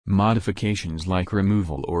Modifications like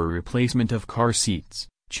removal or replacement of car seats,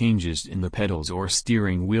 changes in the pedals or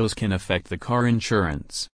steering wheels can affect the car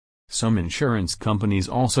insurance. Some insurance companies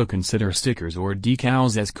also consider stickers or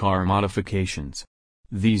decals as car modifications.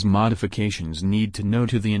 These modifications need to know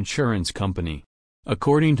to the insurance company.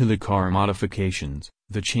 According to the car modifications,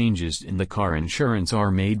 the changes in the car insurance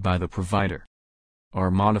are made by the provider.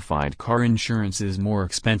 Are modified car insurances more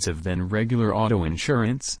expensive than regular auto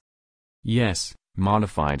insurance? Yes,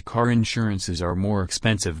 modified car insurances are more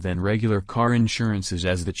expensive than regular car insurances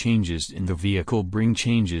as the changes in the vehicle bring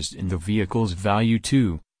changes in the vehicle's value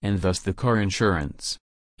too, and thus the car insurance.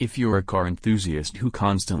 If you're a car enthusiast who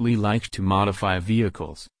constantly likes to modify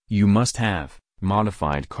vehicles, you must have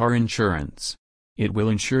modified car insurance. It will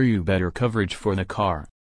ensure you better coverage for the car.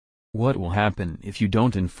 What will happen if you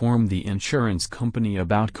don't inform the insurance company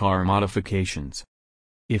about car modifications?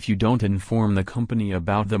 If you don't inform the company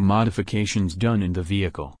about the modifications done in the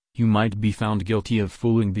vehicle, you might be found guilty of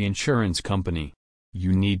fooling the insurance company.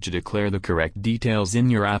 You need to declare the correct details in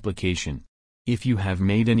your application. If you have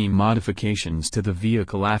made any modifications to the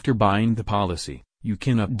vehicle after buying the policy, you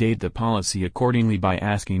can update the policy accordingly by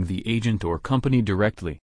asking the agent or company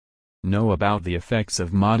directly. Know about the effects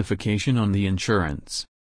of modification on the insurance.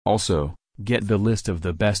 Also, get the list of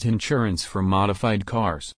the best insurance for modified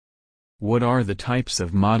cars. What are the types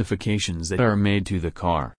of modifications that are made to the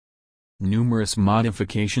car? Numerous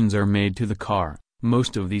modifications are made to the car.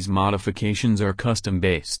 Most of these modifications are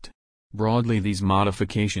custom-based. Broadly, these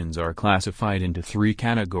modifications are classified into 3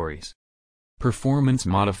 categories. Performance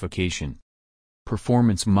modification.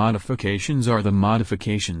 Performance modifications are the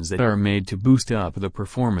modifications that are made to boost up the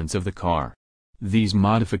performance of the car. These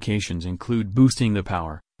modifications include boosting the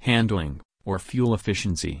power, handling, or fuel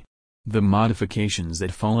efficiency. The modifications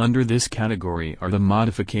that fall under this category are the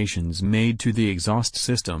modifications made to the exhaust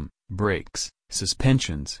system, brakes,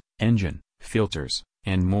 suspensions, engine, filters,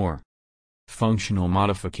 and more. Functional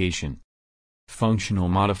modification. Functional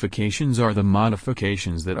modifications are the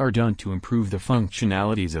modifications that are done to improve the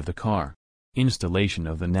functionalities of the car. Installation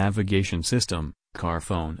of the navigation system, car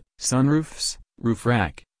phone, sunroofs, roof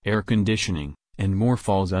rack, air conditioning, and more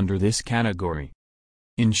falls under this category.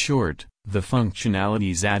 In short, the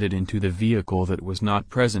functionalities added into the vehicle that was not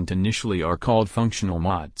present initially are called functional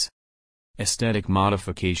mods. Aesthetic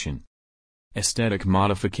modification. Aesthetic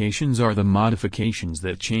modifications are the modifications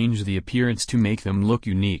that change the appearance to make them look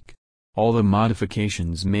unique. All the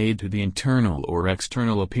modifications made to the internal or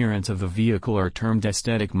external appearance of the vehicle are termed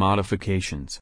aesthetic modifications.